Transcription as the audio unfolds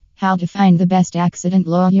How to find the best accident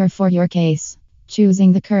lawyer for your case.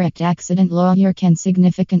 Choosing the correct accident lawyer can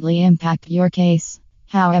significantly impact your case.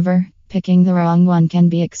 However, picking the wrong one can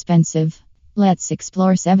be expensive. Let's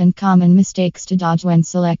explore 7 common mistakes to dodge when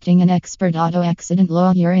selecting an expert auto accident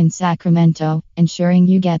lawyer in Sacramento, ensuring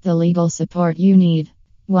you get the legal support you need.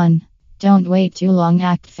 1. Don't wait too long,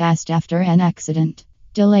 act fast after an accident.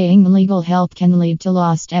 Delaying legal help can lead to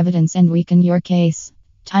lost evidence and weaken your case.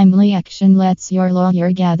 Timely action lets your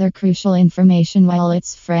lawyer gather crucial information while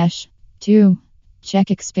it's fresh. 2.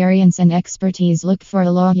 Check experience and expertise. Look for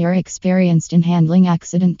a lawyer experienced in handling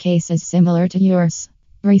accident cases similar to yours.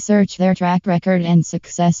 Research their track record and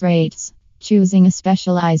success rates. Choosing a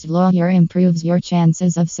specialized lawyer improves your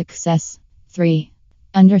chances of success. 3.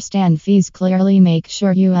 Understand fees clearly. Make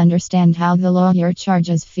sure you understand how the lawyer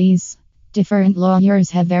charges fees. Different lawyers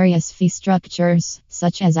have various fee structures,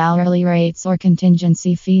 such as hourly rates or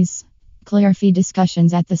contingency fees. Clear fee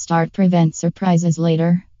discussions at the start prevent surprises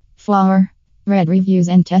later. 4. Read reviews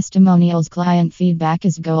and testimonials. Client feedback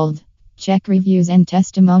is gold. Check reviews and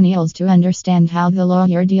testimonials to understand how the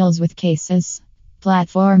lawyer deals with cases.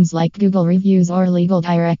 Platforms like Google Reviews or legal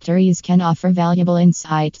directories can offer valuable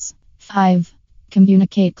insights. 5.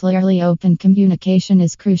 Communicate clearly. Open communication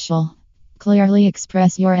is crucial. Clearly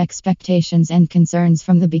express your expectations and concerns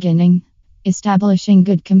from the beginning. Establishing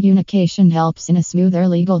good communication helps in a smoother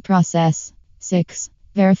legal process. 6.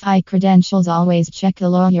 Verify credentials. Always check the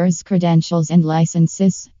lawyer's credentials and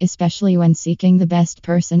licenses, especially when seeking the best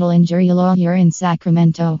personal injury lawyer in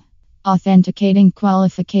Sacramento. Authenticating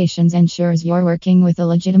qualifications ensures you're working with a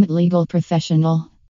legitimate legal professional.